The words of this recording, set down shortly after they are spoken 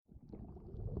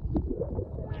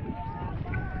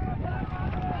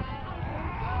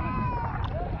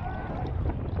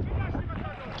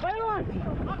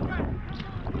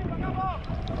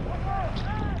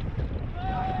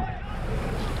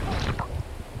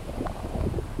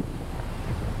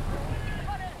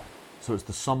So it's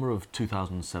the summer of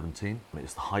 2017.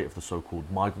 It's the height of the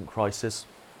so-called migrant crisis,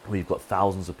 where you've got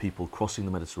thousands of people crossing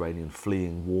the Mediterranean,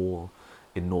 fleeing war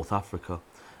in North Africa,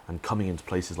 and coming into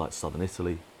places like southern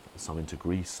Italy, some into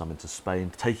Greece, some into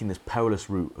Spain, taking this perilous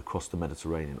route across the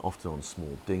Mediterranean, often on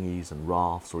small dinghies and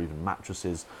rafts or even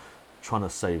mattresses, trying to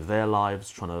save their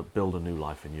lives, trying to build a new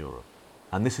life in Europe.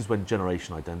 And this is when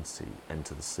Generation Identity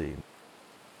enter the scene.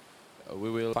 We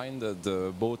will find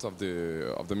the boat of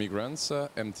the migrants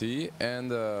empty, and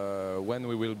when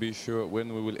we will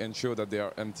ensure that they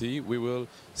are empty, we will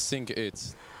sink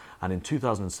it. And in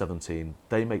 2017,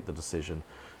 they make the decision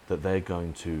that they're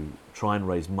going to try and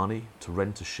raise money to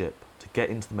rent a ship to get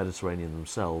into the Mediterranean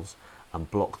themselves and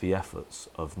block the efforts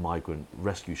of migrant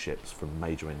rescue ships from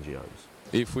major NGOs.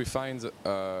 If we find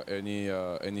any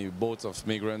boat of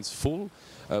migrants full,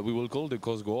 we will call the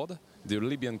Coast Guard, the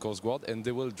Libyan Coast Guard, and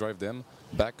they will drive them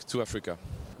back to Africa.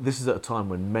 This is at a time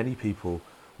when many people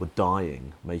were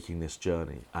dying making this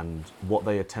journey, and what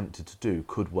they attempted to do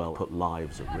could well put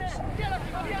lives at risk.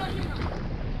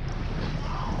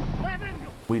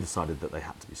 We decided that they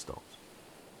had to be stopped.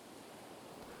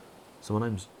 So my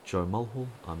name's Joe Mulhall,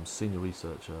 I'm Senior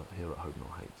Researcher here at Hope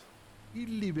Not Hate.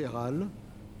 Illibéral,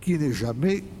 qui n'est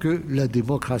jamais que la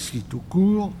démocratie tout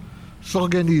court,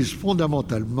 s'organise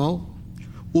fondamentalement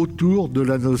autour de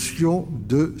la notion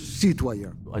de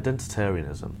citoyen.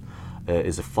 Identitarianism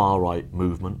is a far-right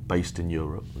movement based in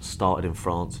Europe. It started in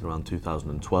France in around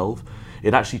 2012.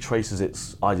 It actually traces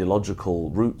its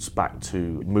ideological roots back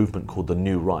to a movement called the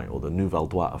New Right, or the Nouvelle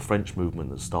Droite, a French movement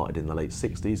that started in the late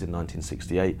 60s, in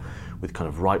 1968, with kind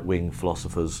of right-wing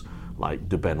philosophers like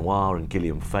de Benoit and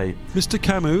Guillaume Fay. Mr.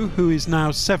 Camus, who is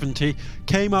now 70,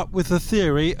 came up with the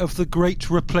theory of the Great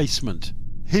Replacement.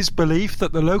 His belief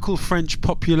that the local French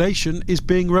population is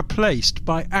being replaced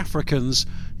by Africans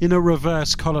in a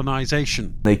reverse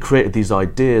colonisation. They created these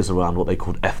ideas around what they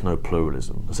called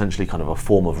ethno-pluralism, essentially kind of a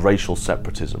form of racial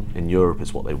separatism. In Europe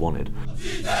is what they wanted.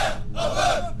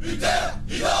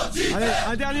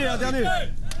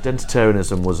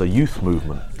 Identitarianism was a youth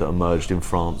movement that emerged in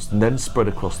France and then spread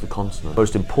across the continent. The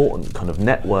most important kind of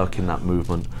network in that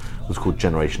movement was called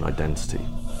Generation Identity.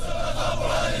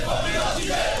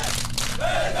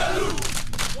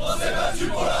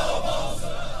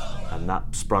 And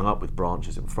that sprung up with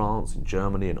branches in France, in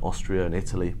Germany, in Austria, and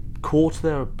Italy. Core to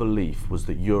their belief was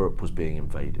that Europe was being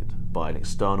invaded by an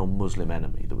external Muslim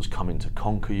enemy that was coming to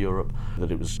conquer Europe,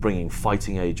 that it was bringing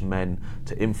fighting-age men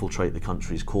to infiltrate the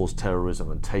countries, cause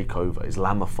terrorism and take over,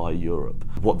 Islamify Europe.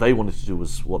 What they wanted to do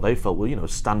was what they felt, well,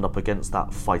 stand up against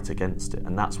that, fight against it,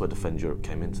 and that's where Defend Europe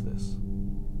came into this.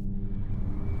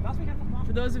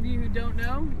 For those of you who don't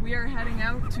know, we are heading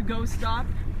out to go stop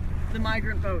the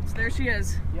migrant boats. There she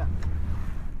is. Yeah.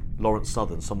 Lawrence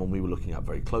Southern, someone we were looking at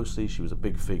very closely, she was a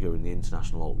big figure in the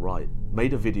international alt-right,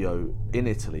 made a video in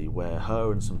Italy where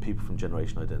her and some people from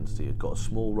Generation Identity had got a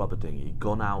small rubber dinghy,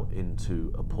 gone out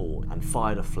into a port and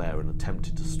fired a flare and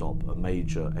attempted to stop a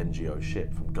major NGO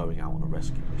ship from going out on a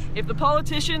rescue mission. If the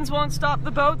politicians won't stop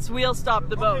the boats, we'll stop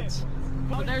the boats.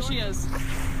 But there she is.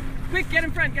 Quick, get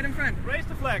in front, get in front. Raise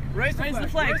the flag, raise the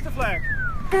flag, raise the flag.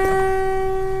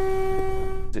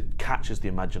 It catches the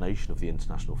imagination of the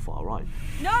international far right.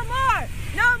 No more!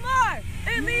 No more!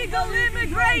 Illegal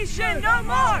immigration! No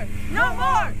more! No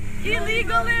more!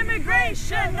 Illegal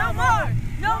immigration! No more!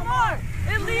 No more!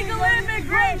 Illegal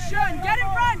immigration! Get in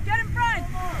front! Get in front!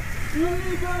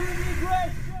 Illegal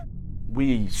immigration!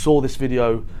 We saw this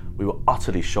video, we were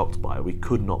utterly shocked by it. We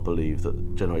could not believe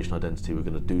that Generation Identity were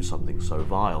going to do something so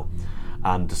vile,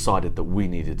 and decided that we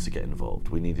needed to get involved.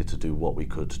 We needed to do what we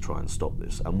could to try and stop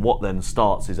this. And what then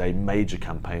starts is a major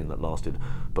campaign that lasted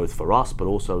both for us, but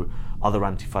also other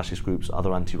anti-fascist groups,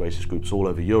 other anti-racist groups all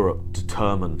over Europe,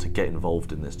 determined to get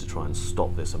involved in this, to try and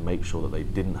stop this and make sure that they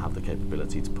didn't have the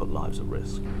capability to put lives at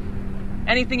risk.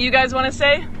 Anything you guys want to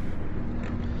say?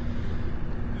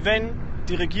 Wenn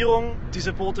die Regierung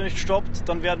diese Boote nicht stoppt,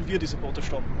 dann werden wir diese Boote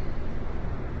stoppen.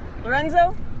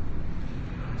 Lorenzo?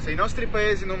 Se i nostri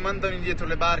paesi non mandano indietro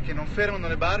le barche, non fermano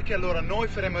le barche, allora noi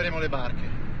fermeremo le barche.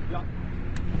 Ja.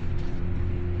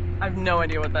 I have no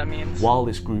idea what that means. While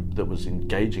this group that was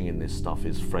engaging in this stuff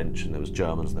is French, and there was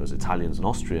Germans, and there was Italians and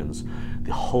Austrians,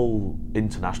 the whole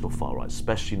international far right,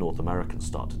 especially North Americans,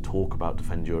 start to talk about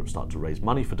Defend Europe, start to raise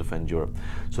money for Defend Europe.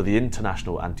 So the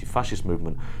international anti-fascist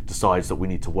movement decides that we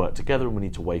need to work together and we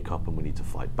need to wake up and we need to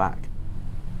fight back.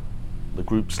 The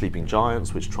group Sleeping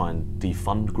Giants, which try and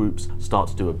defund groups, start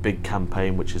to do a big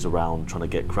campaign which is around trying to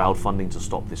get crowdfunding to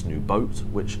stop this new boat,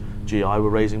 which GI were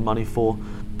raising money for.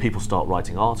 People start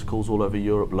writing articles all over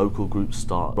Europe, local groups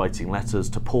start writing letters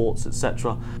to ports,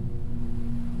 etc.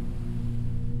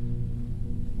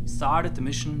 started the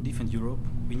mission Defend Europe,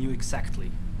 we knew exactly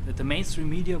that the mainstream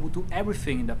media would do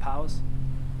everything in their powers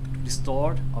to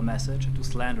distort our message and to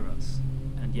slander us.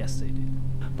 And yes, they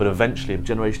did. But eventually,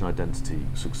 Generation Identity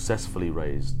successfully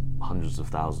raised hundreds of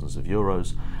thousands of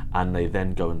euros, and they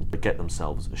then go and get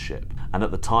themselves a ship. And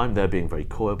at the time, they're being very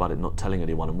coy about it, not telling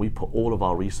anyone, and we put all of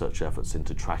our research efforts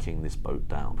into tracking this boat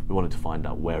down. We wanted to find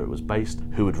out where it was based,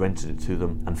 who had rented it to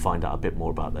them, and find out a bit more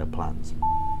about their plans.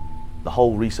 The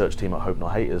whole research team at Hope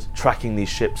Not Hate is tracking these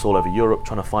ships all over Europe,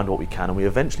 trying to find what we can, and we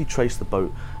eventually trace the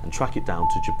boat and track it down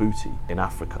to Djibouti in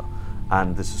Africa.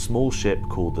 And there's a small ship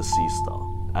called the Sea Star.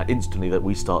 Instantly that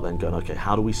we start then going, okay,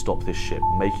 how do we stop this ship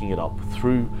making it up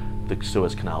through the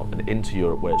Suez Canal and into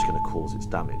Europe where it's going to cause its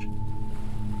damage?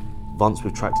 Once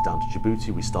we've tracked it down to Djibouti,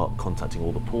 we start contacting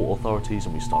all the port authorities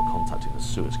and we start contacting the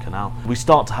Suez Canal. We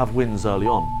start to have wins early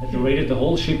on. They raided the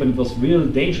whole ship and it was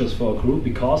really dangerous for our crew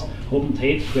because Hope Not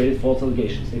Hate created false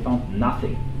allegations. They found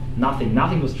nothing.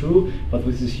 Nothing was true, but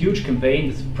with this huge campaign,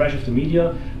 this pressure of the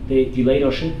media, they delayed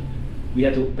our ship. We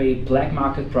had to pay black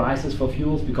market prices for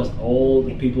fuels because all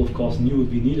the people, of course, knew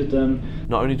we needed them.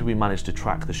 Not only did we manage to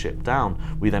track the ship down,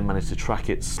 we then managed to track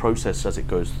its process as it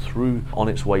goes through on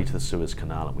its way to the Suez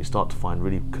Canal, and we start to find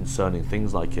really concerning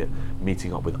things like it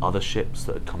meeting up with other ships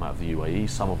that had come out of the UAE,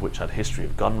 some of which had history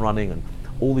of gun running, and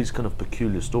all these kind of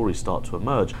peculiar stories start to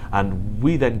emerge. And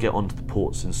we then get onto the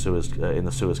ports in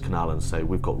the Suez Canal and say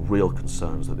we've got real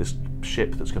concerns that this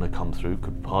ship that's going to come through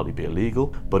could partly be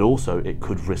illegal, but also it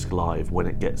could risk life when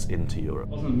it gets into Europe.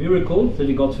 It wasn't a miracle that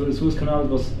we got through the Suez Canal. It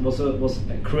was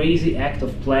a crazy act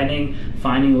of planning,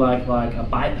 finding like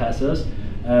bypasses,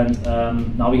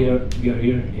 and now we are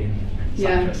here in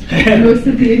Cyprus. Yeah, most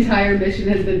of the entire mission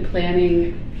has been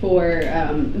planning for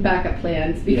backup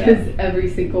plans because every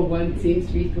single one seems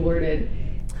to be thwarted.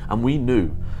 And we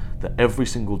knew that every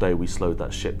single day we slowed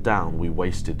that ship down, we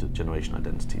wasted Generation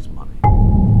Identity's money.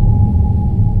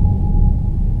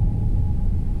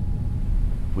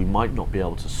 We might not be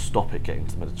able to stop it getting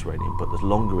to the Mediterranean, but the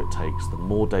longer it takes, the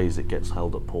more days it gets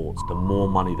held at ports, the more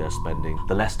money they're spending,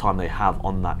 the less time they have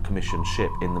on that commissioned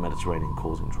ship in the Mediterranean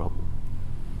causing trouble.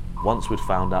 Once we'd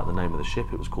found out the name of the ship,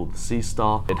 it was called the Sea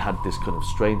Star. It had this kind of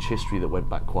strange history that went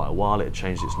back quite a while. It had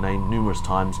changed its name numerous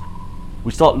times.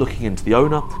 We start looking into the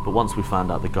owner, but once we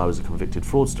found out the guy was a convicted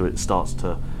fraudster, it starts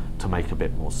to make a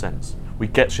bit more sense. We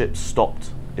get ships stopped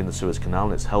in the Suez Canal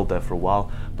and it's held there for a while,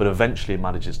 but eventually it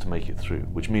manages to make it through,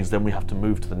 which means then we have to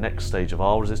move to the next stage of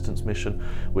our resistance mission,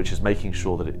 which is making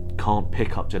sure that it can't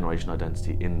pick up Generation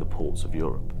Identity in the ports of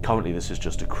Europe. Currently this is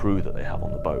just a crew that they have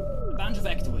on the boat. A bunch of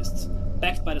activists,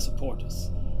 backed by the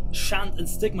supporters, shunned and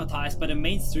stigmatized by the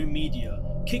mainstream media,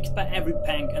 kicked by every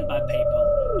bank and by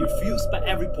PayPal, refused by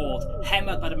every port,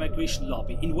 hammered by the migration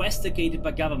lobby, investigated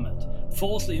by government,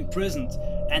 falsely imprisoned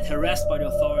and harassed by the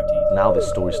authorities. Now this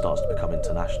story starts to become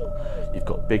international. You've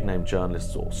got big name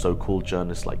journalists or so-called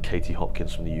journalists like Katie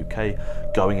Hopkins from the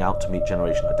UK going out to meet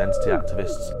Generation Identity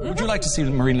activists. Would you like to see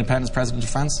Marine Le Pen as President of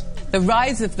France? The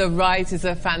rise of the right is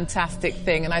a fantastic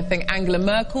thing, and I think Angela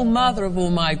Merkel, mother of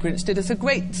all migrants, did us a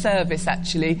great service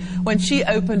actually when she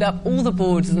opened up all the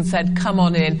borders and said, come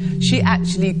on in. She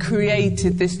actually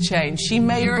created this change. She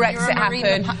made Brexit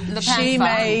happen. She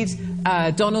made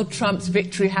Donald Trump's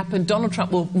victory happen. Donald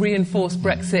Trump will reinforce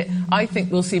Brexit. I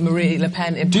think we'll see Marine Le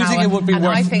Pen in power. Do you think it would be worth?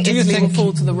 I think Italy will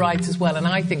fall to the right as well, and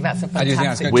I think that's a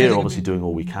fantastic. We're obviously doing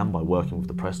all we can by working with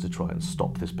the press to try and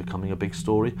stop this becoming a big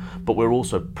story, but we're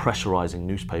also pressurising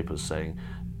newspapers saying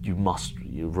you must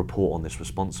report on this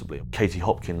responsibly. Katie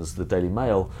Hopkins, the Daily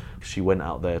Mail, she went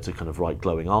out there to kind of write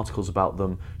glowing articles about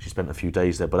them. She spent a few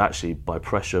days there, but actually by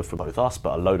pressure from both us,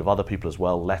 but a load of other people as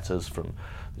well, letters from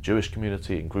the Jewish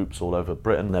community and groups all over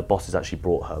Britain, their bosses actually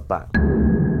brought her back.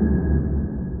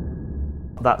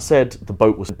 That said, the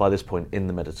boat was by this point in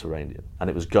the Mediterranean, and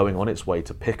it was going on its way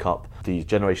to pick up the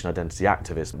Generation Identity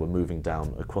activists that were moving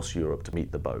down across Europe to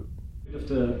meet the boat. Of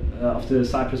the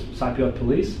Cypriot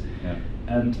police,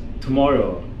 and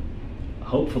tomorrow,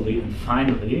 hopefully and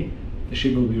finally, the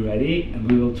ship will be ready and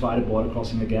we will try the border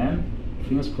crossing again.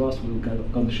 Fingers crossed we'll get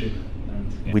on the ship.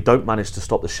 We don't manage to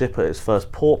stop the ship at its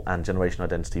first port, and Generation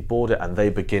Identity board it, and they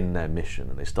begin their mission,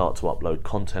 and they start to upload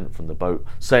content from the boat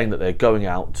saying that they're going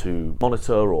out to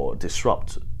monitor or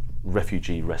disrupt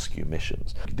refugee rescue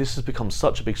missions. This has become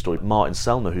such a big story. Martin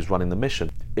Sellner, who's running the mission,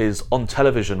 is on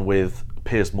television with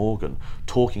Piers Morgan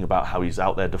talking about how he's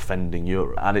out there defending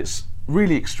Europe, and it's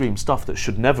really extreme stuff that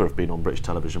should never have been on British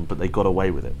television, but they got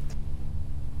away with it.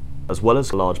 as well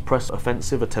as a large press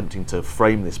offensive attempting to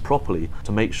frame this properly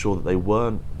to make sure that they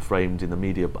weren't framed in the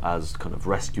media as kind of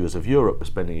rescuers of Europe. We're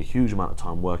spending a huge amount of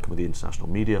time working with the international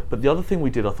media. But the other thing we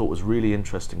did I thought was really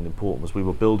interesting and important was we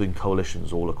were building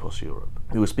coalitions all across Europe.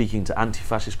 We were speaking to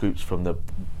anti-fascist groups from the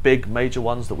big major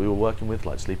ones that we were working with,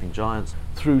 like Sleeping Giants,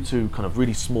 through to kind of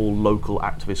really small local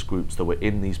activist groups that were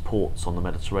in these ports on the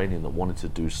Mediterranean that wanted to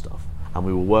do stuff. And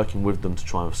we were working with them to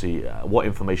try and see what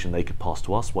information they could pass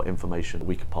to us, what information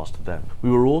we could pass to them. We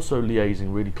were also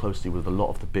liaising really closely with a lot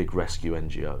of the big rescue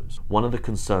NGOs. One of the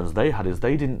concerns they had is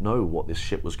they didn't know what this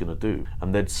ship was going to do,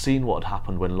 and they'd seen what had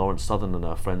happened when Lawrence Southern and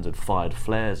her friends had fired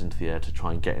flares into the air to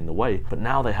try and get in the way, but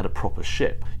now they had a proper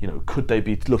ship. You know, could they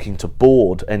be looking to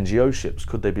board NGO ships?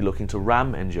 Could they be looking to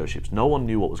ram NGO ships? No one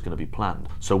knew what was going to be planned.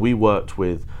 So we worked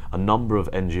with a number of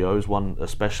NGOs, one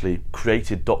especially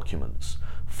created documents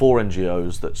for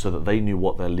NGOs so that they knew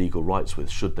what their legal rights were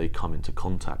should they come into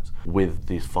contact with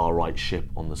the far-right ship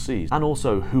on the seas. And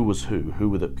also who was who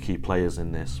were the key players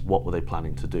in this, what were they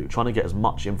planning to do. Trying to get as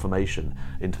much information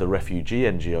into the refugee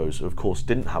NGOs who of course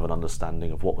didn't have an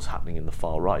understanding of what was happening in the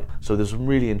far right. So there's some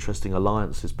really interesting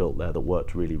alliances built there that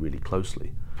worked really, really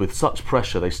closely. With such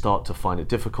pressure, they start to find it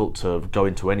difficult to go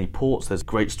into any ports. There's a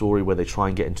great story where they try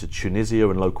and get into Tunisia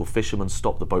and local fishermen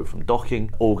stop the boat from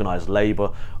docking, organised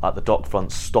labour at the dock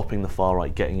front, stopping the far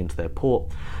right getting into their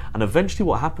port. And eventually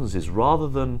what happens is, rather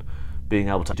than being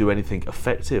able to do anything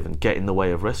effective and get in the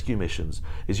way of rescue missions,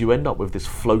 is you end up with this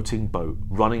floating boat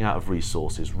running out of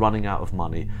resources, running out of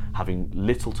money, having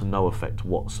little to no effect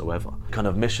whatsoever. Kind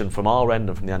of mission from our end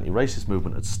and from the anti-racist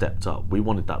movement had stepped up. We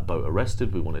wanted that boat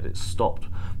arrested, we wanted it stopped,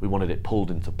 we wanted it pulled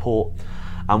into port.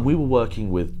 And we were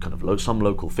working with kind of some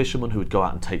local fishermen who would go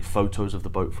out and take photos of the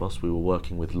boat for us. We were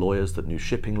working with lawyers that knew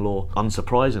shipping law.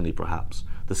 Unsurprisingly, perhaps,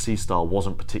 the Sea Star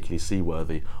wasn't particularly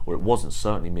seaworthy, or it wasn't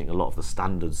certainly meeting a lot of the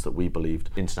standards that we believed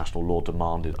international law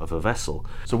demanded of a vessel.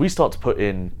 So we start to put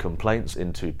in complaints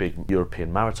into big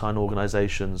European maritime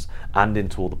organisations and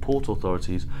into all the port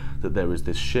authorities that there is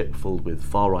this ship filled with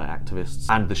far-right activists,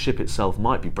 and the ship itself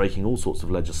might be breaking all sorts of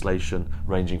legislation,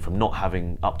 ranging from not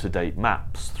having up-to-date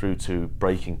maps through to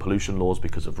breaking pollution laws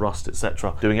because of rust,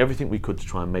 etc. Doing everything we could to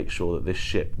try and make sure that this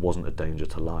ship wasn't a danger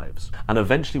to lives. And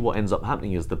eventually what ends up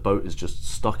happening is the boat is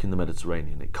just stuck in the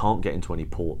Mediterranean. It can't get into any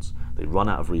ports. They run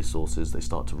out of resources, they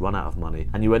start to run out of money,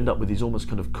 and you end up with these almost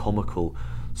kind of comical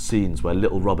scenes where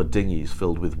little rubber dinghies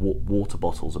filled with water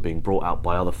bottles are being brought out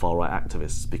by other far-right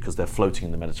activists because they're floating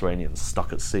in the Mediterranean,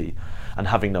 stuck at sea, and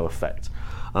having no effect.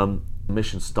 The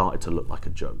mission started to look like a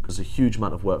joke. There's a huge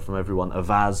amount of work from everyone.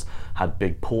 Avaz had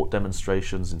big port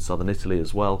demonstrations in southern Italy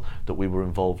as well that we were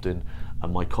involved in,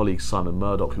 and my colleague Simon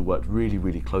Murdoch, who worked really,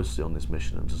 really closely on this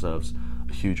mission and deserves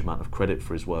a huge amount of credit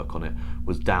for his work on it,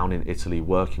 was down in Italy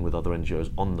working with other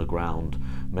NGOs on the ground,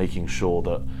 making sure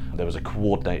that there was a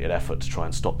coordinated effort to try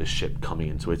and stop this ship coming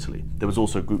into Italy. There was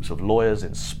also groups of lawyers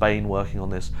in Spain working on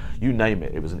this. You name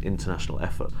it, it was an international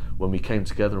effort. When we came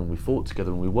together and we fought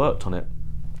together and we worked on it,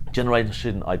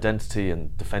 Generation Identity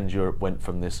and Defend Europe went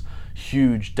from this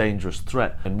huge, dangerous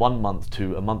threat in 1 month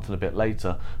to a month and a bit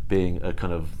later being a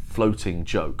kind of floating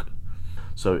joke.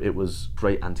 So it was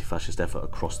great anti-fascist effort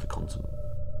across the continent.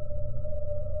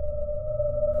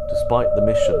 Despite the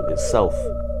mission itself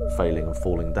failing and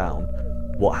falling down,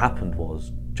 what happened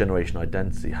was Generation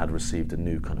Identity had received a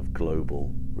new kind of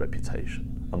global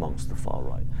reputation amongst the far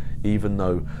right. Even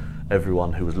though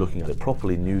everyone who was looking at it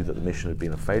properly knew that the mission had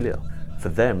been a failure, for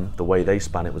them, the way they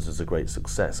span it was as a great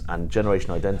success, and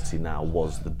Generation Identity now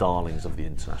was the darlings of the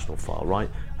international far right,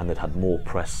 and they'd had more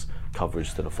press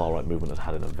coverage than a far right movement had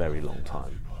had in a very long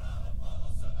time.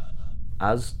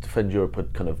 As Defend Europe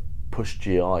had kind of pushed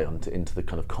GI into the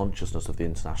kind of consciousness of the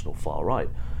international far right,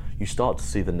 you start to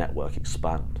see the network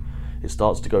expand. It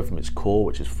starts to go from its core,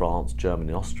 which is France,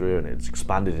 Germany, Austria, and it's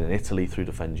expanded in Italy through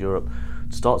Defend Europe,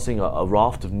 to start seeing a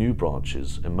raft of new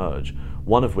branches emerge,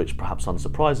 one of which, perhaps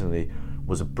unsurprisingly,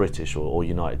 was a British or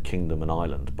United Kingdom and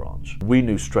Ireland branch. We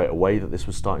knew straight away that this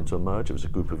was starting to emerge. It was a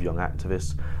group of young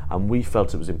activists, and we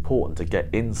felt it was important to get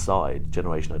inside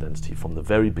Generation Identity from the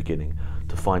very beginning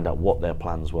to find out what their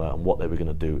plans were and what they were going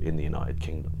to do in the United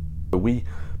Kingdom. So we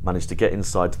managed to get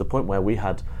inside to the point where we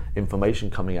had information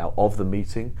coming out of the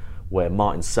meeting where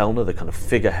Martin Sellner, the kind of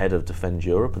figurehead of Defend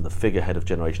Europe and the figurehead of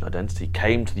Generation Identity,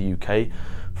 came to the UK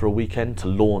for a weekend to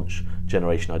launch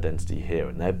Generation Identity here.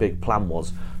 And their big plan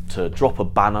was to drop a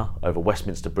banner over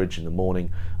Westminster Bridge in the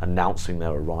morning announcing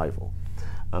their arrival.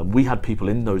 We had people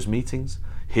in those meetings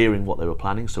hearing what they were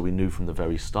planning, so we knew from the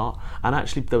very start. And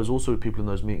actually there was also people in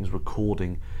those meetings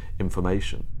recording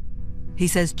information. He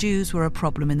says Jews were a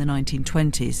problem in the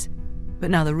 1920s, but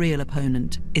now the real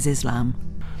opponent is Islam.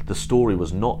 the story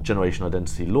was not Generation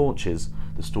Identity launches,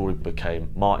 the story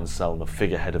became Martin Sellner,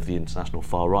 figurehead of the international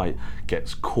far right,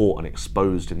 gets caught and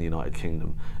exposed in the United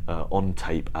Kingdom on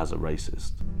tape as a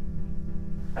racist.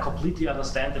 I completely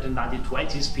understand that in the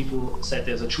 1920s people said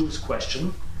there's a Jewish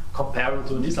question comparable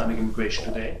to an Islamic immigration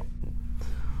today.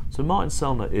 So Martin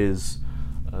Sellner is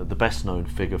the best known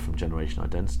figure from Generation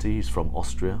Identity. He's from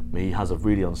Austria. He has a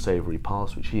really unsavoury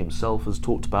past, which he himself has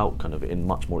talked about kind of in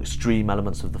much more extreme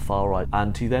elements of the far right,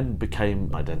 and he then became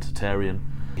identitarian.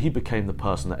 He became the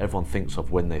person that everyone thinks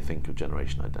of when they think of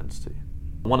Generation Identity.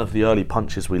 One of the early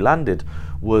punches we landed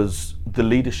was the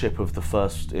leadership of the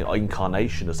first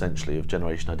incarnation, essentially, of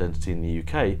Generation Identity in the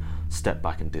UK step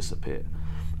back and disappear.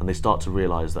 And they start to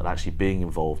realise that actually being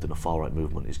involved in a far-right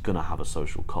movement is going to have a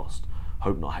social cost.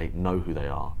 Hope Not Hate know who they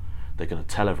are. They're going to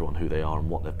tell everyone who they are and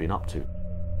what they've been up to.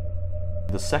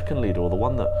 The second leader, or the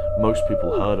one that most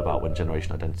people heard about when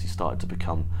Generation Identity started to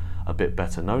become a bit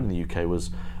better known in the UK, was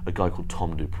a guy called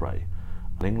Tom Dupre.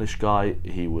 An English guy.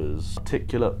 He was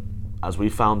articulate. As we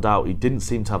found out, he didn't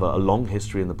seem to have a long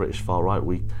history in the British far right.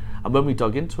 And when we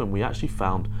dug into him, we actually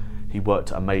found he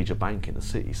worked at a major bank in the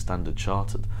city, Standard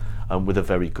Chartered, with a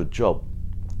very good job.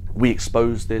 We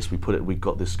exposed this, we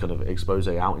got this kind of expose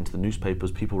out into the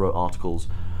newspapers. People wrote articles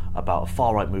about a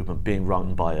far right movement being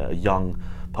run by a young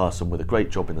person with a great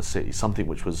job in the city, something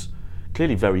which was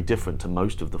clearly very different to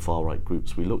most of the far right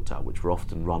groups we looked at, which were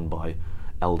often run by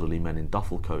elderly men in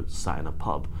duffel coats sat in a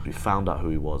pub. We found out who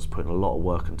he was, put in a lot of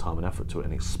work and time and effort to it,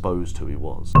 and exposed who he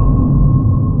was.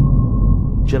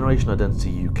 Generation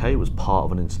Identity UK was part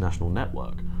of an international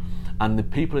network, and the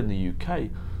people in the UK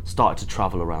started to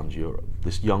travel around Europe,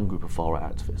 this young group of far right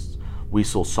activists. We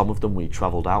saw some of them. We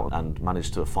travelled out and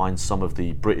managed to find some of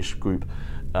the British group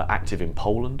active in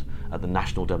Poland at the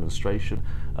national demonstration,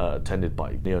 attended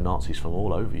by neo-Nazis from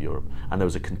all over Europe, and there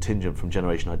was a contingent from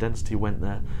Generation Identity went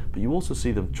there. But you also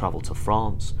see them travel to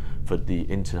France for the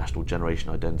international Generation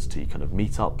Identity kind of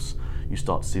meetups. You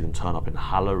start to see them turn up in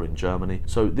Halle in Germany.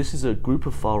 So this is a group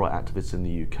of far-right activists in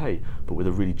the UK, but with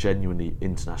a really genuinely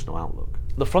international outlook.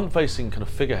 The front-facing kind of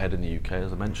figurehead in the UK,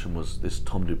 as I mentioned, was this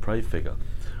Tom Dupre figure.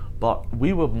 But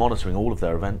we were monitoring all of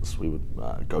their events. We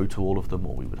would go to all of them,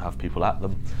 or we would have people at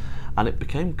them. And it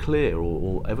became clear,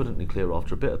 or evidently clear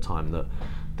after a bit of time, that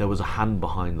there was a hand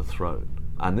behind the throne.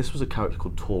 And this was a character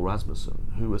called Tor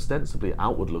Rasmussen, who ostensibly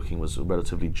outward-looking was a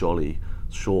relatively jolly,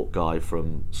 short guy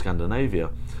from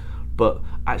Scandinavia. But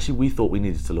actually we thought we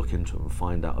needed to look into him and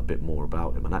find out a bit more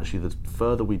about him. And actually the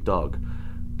further we dug,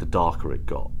 the darker it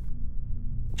got.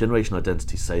 Generation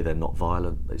Identity say they're not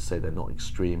violent, they say they're not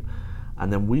extreme.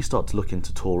 And then we start to look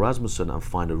into Tor Rasmussen and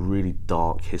find a really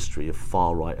dark history of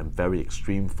far-right and very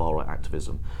extreme far-right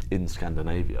activism in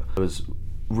Scandinavia. There was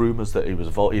rumours that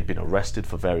he'd been arrested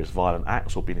for various violent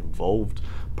acts or been involved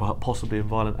possibly in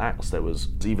violent acts. There was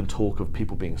even talk of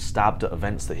people being stabbed at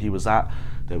events that he was at.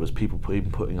 There was people even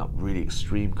putting up really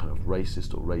extreme kind of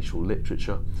racist or racial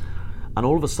literature. And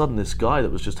all of a sudden this guy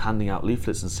that was just handing out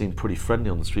leaflets and seemed pretty friendly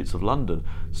on the streets of London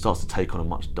starts to take on a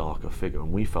much darker figure,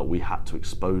 and we felt we had to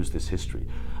expose this history.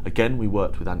 Again, we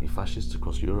worked with anti-fascists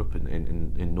across Europe,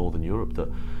 in Northern Europe, that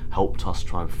helped us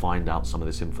try and find out some of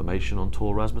this information on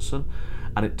Tor Rasmussen,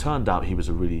 and it turned out he was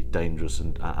a really dangerous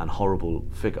and horrible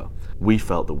figure. We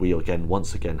felt that we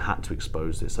once again had to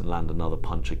expose this and land another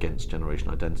punch against Generation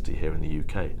Identity here in the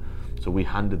UK. So we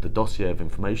handed the dossier of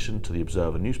information to the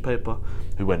Observer newspaper,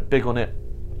 who went big on it,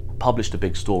 published a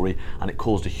big story, and it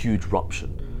caused a huge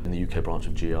ruption in the UK branch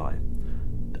of GI.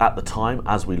 At the time,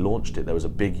 as we launched it, there was a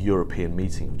big European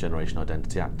meeting of Generation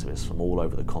Identity activists from all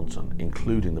over the continent,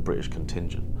 including the British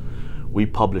contingent. We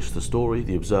published the story,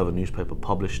 the Observer newspaper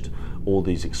published all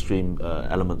these extreme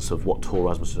elements of what Tor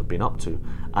Rasmussen had been up to,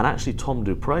 and actually Tom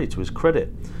Dupre, to his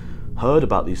credit, heard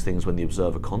about these things when the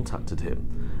Observer contacted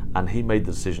him, and he made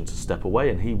the decision to step away,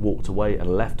 and he walked away and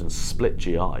left and split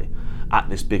GI at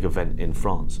this big event in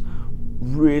France,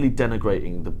 really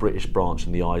denigrating the British branch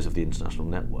in the eyes of the international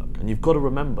network. And you've got to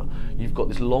remember, you've got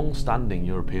this long-standing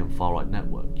European far-right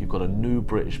network, you've got a new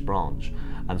British branch,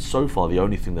 and so far the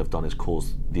only thing they've done is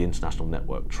cause the international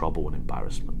network trouble and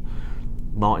embarrassment.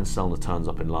 Martin Sellner turns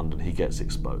up in London, he gets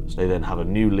exposed. They then have a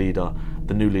new leader,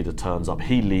 the new leader turns up,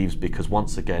 he leaves because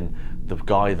once again the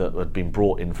guy that had been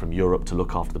brought in from Europe to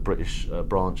look after the British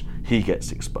branch, he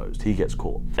gets exposed, he gets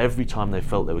caught. Every time they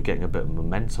felt they were getting a bit of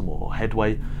momentum or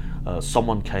headway,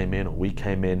 someone came in or we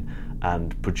came in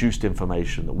and produced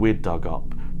information that we'd dug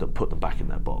up that put them back in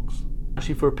their box.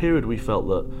 Actually, for a period we felt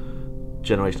that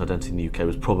Generation Identity in the UK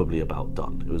was probably about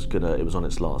done. It was on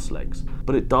its last legs.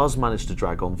 But it does manage to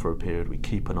drag on for a period. We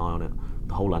keep an eye on it.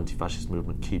 The whole anti-fascist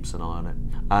movement keeps an eye on it.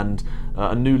 And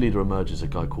a new leader emerges, a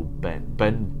guy called Ben.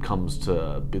 Ben comes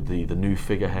to be the new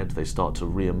figurehead. They start to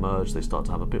re-emerge. They start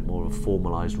to have a bit more of a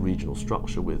formalised regional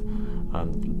structure with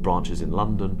branches in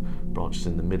London, branches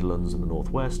in the Midlands and the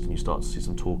Northwest, and you start to see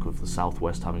some talk of the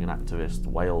Southwest having an activist,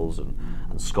 Wales and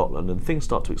Scotland, and things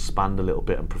start to expand a little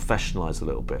bit and professionalise a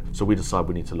little bit. So we decide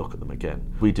we need to look at them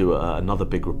again. We do another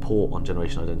big report on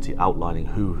Generation Identity outlining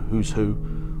who's who,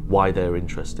 why they're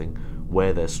interesting,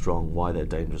 where they're strong, why they're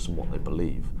dangerous and what they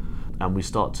believe. And we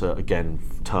start to again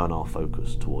turn our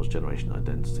focus towards Generation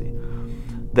Identity.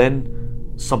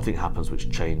 Then something happens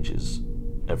which changes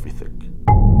everything.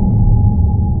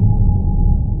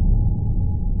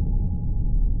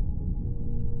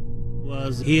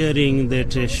 Was hearing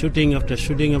that shooting after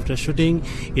shooting after shooting.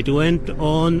 It went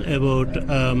on about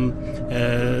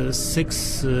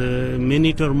 6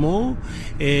 minutes or more,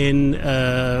 and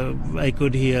I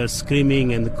could hear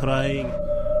screaming and crying.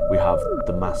 We have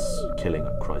the mass killing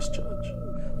at Christchurch.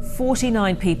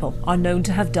 49 people are known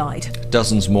to have died.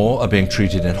 Dozens more are being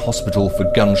treated in hospital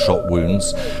for gunshot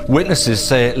wounds. Witnesses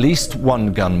say at least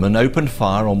one gunman opened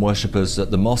fire on worshippers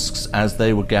at the mosques as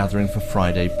they were gathering for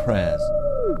Friday prayers.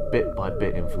 Bit by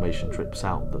bit information trips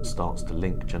out that starts to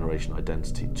link Generation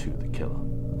Identity to the killer.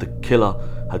 The killer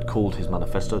had called his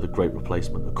manifesto The Great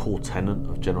Replacement, a core tenet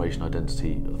of Generation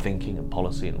Identity thinking and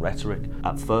policy and rhetoric.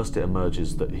 At first it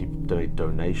emerges that he made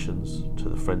donations to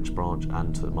the French branch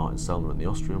and to Martin Sellner and the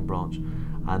Austrian branch,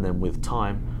 and then with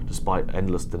time, despite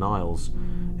endless denials,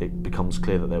 it becomes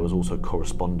clear that there was also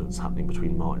correspondence happening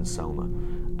between Martin Sellner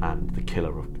and the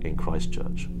killer in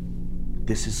Christchurch.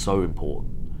 This is so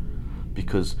important,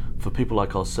 because for people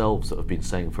like ourselves that have been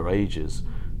saying for ages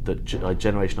that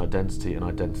Generation Identity and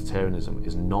identitarianism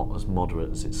is not as moderate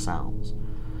as it sounds,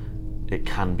 it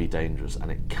can be dangerous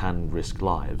and it can risk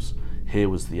lives. Here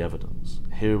was the evidence.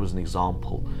 Here was an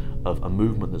example of a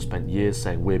movement that spent years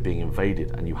saying we're being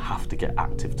invaded and you have to get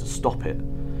active to stop it.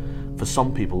 For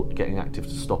some people, getting active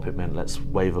to stop it meant let's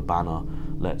wave a banner,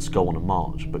 let's go on a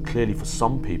march. But clearly for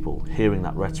some people, hearing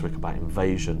that rhetoric about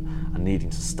invasion and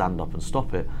needing to stand up and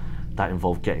stop it, that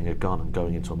involved getting a gun and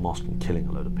going into a mosque and killing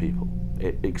a load of people.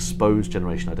 It exposed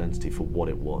Generation Identity for what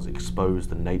it was. It exposed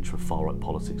the nature of far-right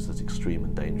politics as extreme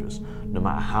and dangerous. No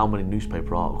matter how many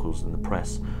newspaper articles in the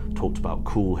press talked about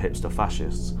cool hipster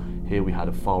fascists, here we had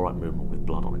a far-right movement with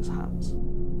blood on its hands.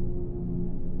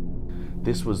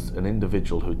 This was an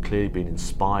individual who had clearly been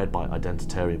inspired by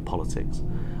identitarian politics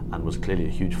and was clearly a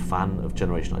huge fan of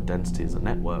Generation Identity as a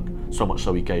network, so much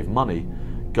so he gave money,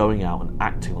 going out and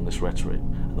acting on this rhetoric,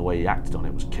 and the way he acted on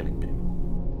it was killing people.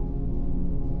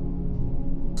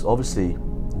 So obviously,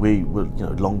 we were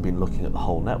long been looking at the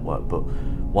whole network, but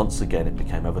once again it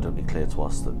became evidently clear to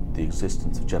us that the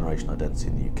existence of Generation Identity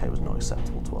in the UK was not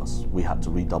acceptable to us. We had to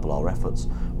redouble our efforts.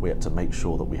 We had to make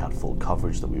sure that we had full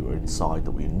coverage, that we were inside,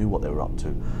 that we knew what they were up to.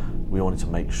 We wanted to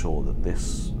make sure that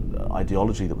this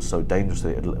ideology that was so dangerous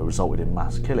that it resulted in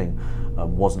mass killing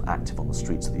wasn't active on the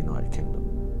streets of the United Kingdom.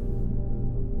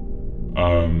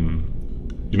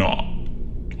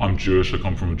 I'm Jewish, I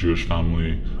come from a Jewish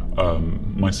family.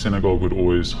 My synagogue would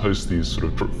always host these sort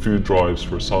of food drives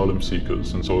for asylum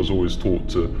seekers, and so I was always taught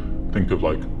to think of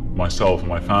like myself and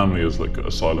my family as like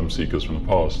asylum seekers from the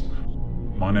past.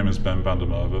 My name is Ben van der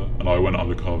Merwe, and I went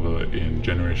undercover in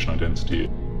Generation Identity.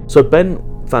 So Ben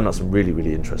found out some really,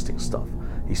 really interesting stuff.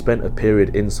 He spent a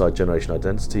period inside Generation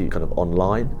Identity, kind of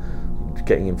online,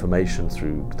 getting information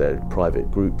through their private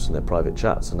groups and their private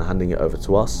chats and handing it over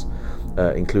to us,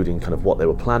 including kind of what they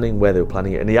were planning, where they were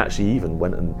planning it, and he actually even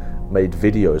went and made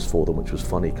videos for them, which was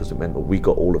funny because it meant that we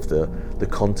got all of the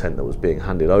content that was being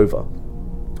handed over.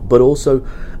 But also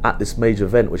at this major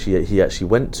event which he actually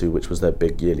went to, which was their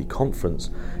big yearly conference,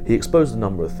 he exposed a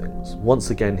number of things. Once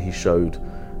again he showed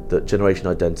that Generation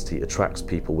Identity attracts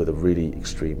people with a really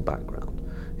extreme background.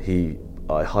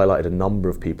 I highlighted a number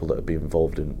of people that had been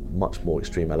involved in much more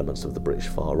extreme elements of the British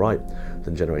far right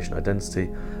than Generation Identity,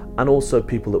 and also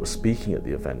people that were speaking at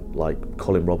the event, like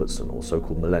Colin Robertson, or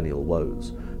so-called Millennial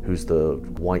Woes, who's the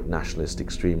white nationalist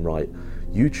extreme right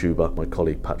YouTuber. My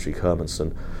colleague Patrick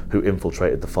Hermanson, who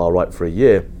infiltrated the far right for a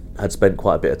year, had spent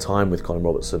quite a bit of time with Colin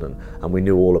Robertson, and we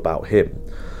knew all about him.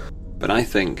 But I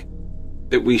think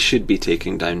that we should be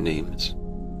taking down names,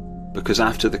 because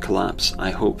after the collapse,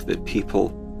 I hope that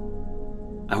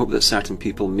certain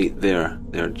people meet their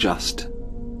just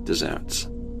deserts.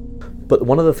 But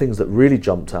one of the things that really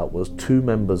jumped out was 2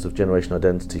 members of Generation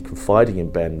Identity confiding in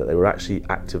Ben that they were actually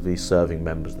actively serving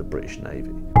members of the British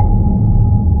Navy.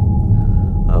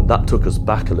 That took us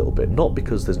back a little bit, not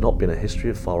because there's not been a history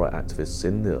of far-right activists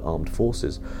in the armed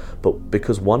forces, but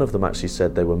because one of them actually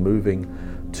said they were moving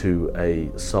to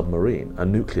a submarine, a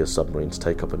nuclear submarine, to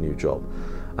take up a new job.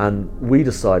 And we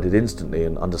decided instantly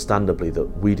and understandably that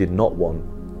we did not want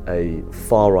a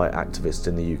far-right activist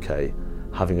in the UK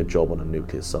having a job on a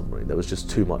nuclear submarine. There was just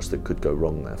too much that could go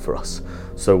wrong there for us.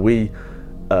 So we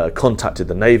contacted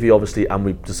the Navy, obviously, and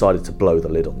we decided to blow the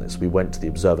lid on this. We went to the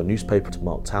Observer newspaper, to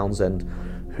Mark Townsend,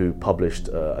 who published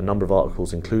a number of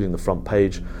articles, including the front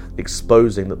page,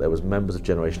 exposing that there was members of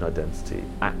Generation Identity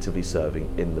actively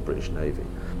serving in the British Navy.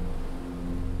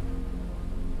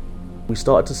 We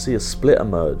started to see a split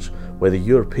emerge where the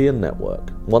European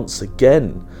network, once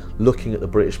again looking at the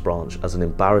British branch as an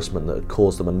embarrassment that had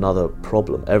caused them another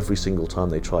problem every single time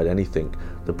they tried anything,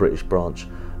 the British branch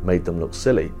made them look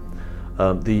silly.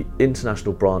 The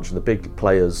international branch and the big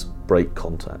players break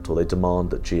contact, or they demand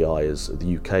that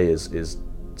the UK is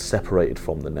separated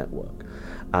from the network.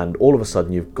 And all of a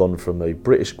sudden you've gone from a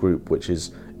British group which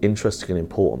is interesting and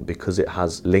important because it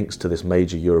has links to this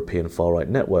major European far-right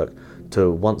network, to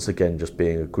once again just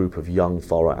being a group of young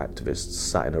far-right activists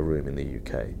sat in a room in the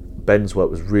UK. Ben's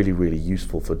work was really, really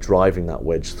useful for driving that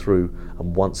wedge through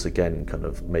and once again kind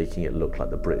of making it look like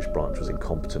the British branch was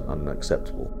incompetent and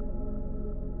unacceptable.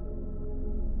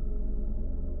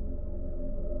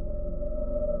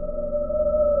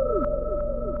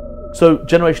 So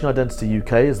Generation Identity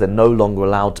UK is they're no longer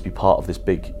allowed to be part of this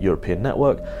big European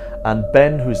network, and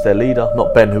Ben, who's their leader,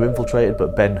 not Ben who infiltrated,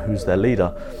 but Ben who's their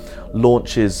leader,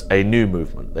 launches a new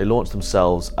movement. They launch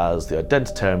themselves as the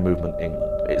Identitarian Movement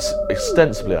England. It's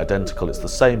ostensibly identical, it's the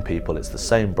same people, it's the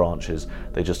same branches,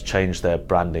 they just changed their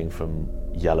branding from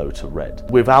yellow to red.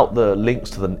 Without the links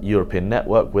to the European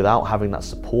network, without having that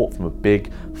support from a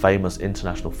big, famous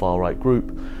international far-right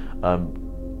group,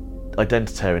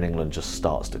 Identitarian England just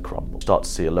starts to crumble. You start to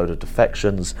see a load of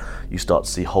defections, you start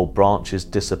to see whole branches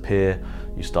disappear,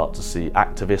 you start to see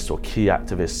activists or key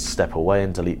activists step away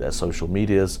and delete their social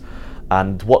medias,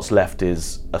 and what's left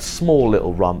is a small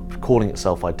little rump calling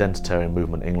itself Identitarian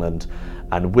Movement England,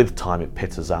 and with time it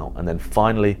pitters out, and then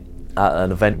finally at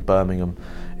an event in Birmingham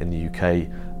in the UK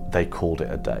they called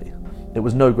it a day. It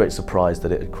was no great surprise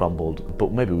that it had crumbled,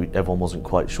 but maybe everyone wasn't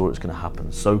quite sure it was going to happen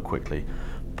so quickly,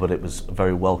 but it was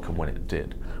very welcome when it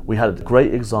did. We had a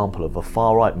great example of a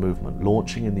far-right movement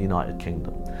launching in the United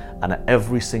Kingdom, and at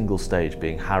every single stage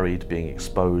being harried, being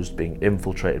exposed, being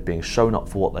infiltrated, being shown up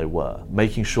for what they were,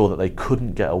 making sure that they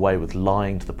couldn't get away with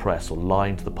lying to the press or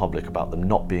lying to the public about them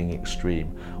not being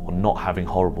extreme or not having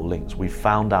horrible links. We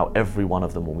found out every one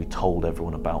of them when we told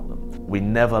everyone about them. We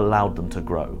never allowed them to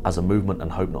grow as a movement,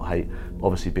 and Hope Not Hate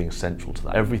obviously being central to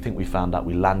that. Everything we found out,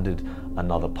 we landed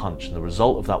another punch, and the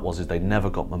result of that was they never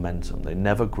got momentum, they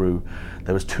never grew.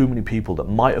 There was too many people that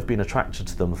might have been attracted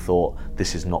to them thought,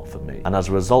 this is not for me. And as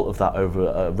a result of that, over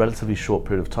a relatively short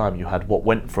period of time, you had what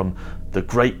went from the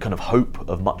great kind of hope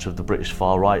of much of the British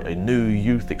far right, a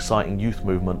new exciting youth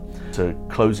movement, to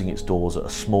closing its doors at a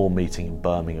small meeting in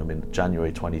Birmingham in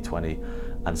January 2020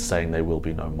 and saying there will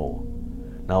be no more.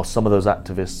 Now, some of those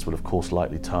activists will of course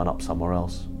likely turn up somewhere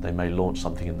else. They may launch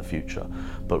something in the future.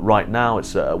 But right now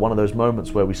it's one of those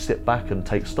moments where we sit back and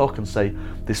take stock and say,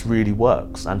 this really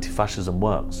works, anti-fascism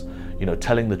works. You know,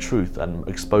 telling the truth and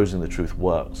exposing the truth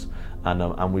works.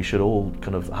 And we should all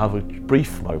kind of have a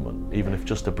brief moment, even if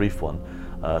just a brief one,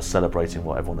 celebrating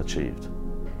what everyone achieved.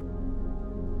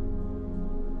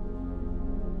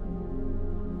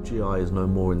 GI is no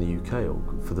more in the UK, or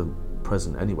for the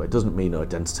present anyway. It doesn't mean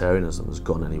identitarianism has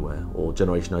gone anywhere, or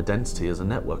Generation Identity as a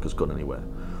network has gone anywhere.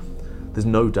 There's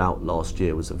no doubt last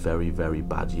year was a very, very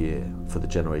bad year for the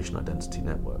Generation Identity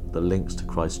network. The links to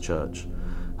Christchurch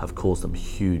have caused them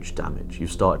huge damage.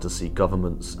 You've started to see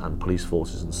governments and police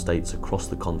forces and states across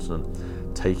the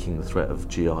continent taking the threat of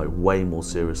GI way more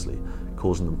seriously,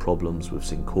 causing them problems. We've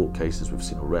seen court cases, we've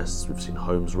seen arrests, we've seen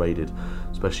homes raided,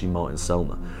 especially Martin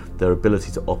Selner. Their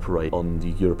ability to operate on the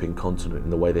European continent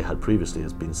in the way they had previously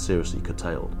has been seriously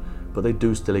curtailed, but they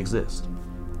do still exist.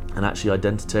 And actually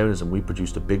identitarianism, we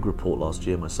produced a big report last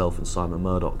year, myself and Simon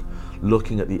Murdoch,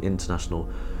 looking at the international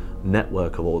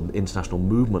network or international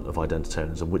movement of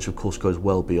identitarianism, which of course goes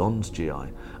well beyond GI,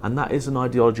 and that is an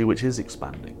ideology which is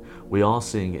expanding. We are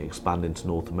seeing it expand into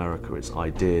North America, its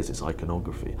ideas, its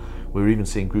iconography. We're even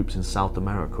seeing groups in South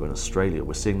America and Australia.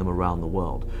 We're seeing them around the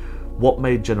world. What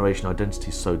made Generation Identity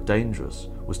so dangerous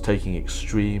was taking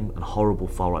extreme and horrible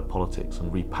far-right politics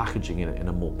and repackaging it in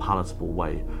a more palatable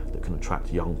way that can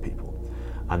attract young people.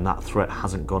 And that threat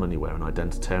hasn't gone anywhere, and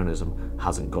identitarianism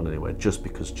hasn't gone anywhere just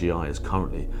because GI is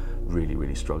currently really,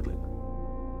 really struggling.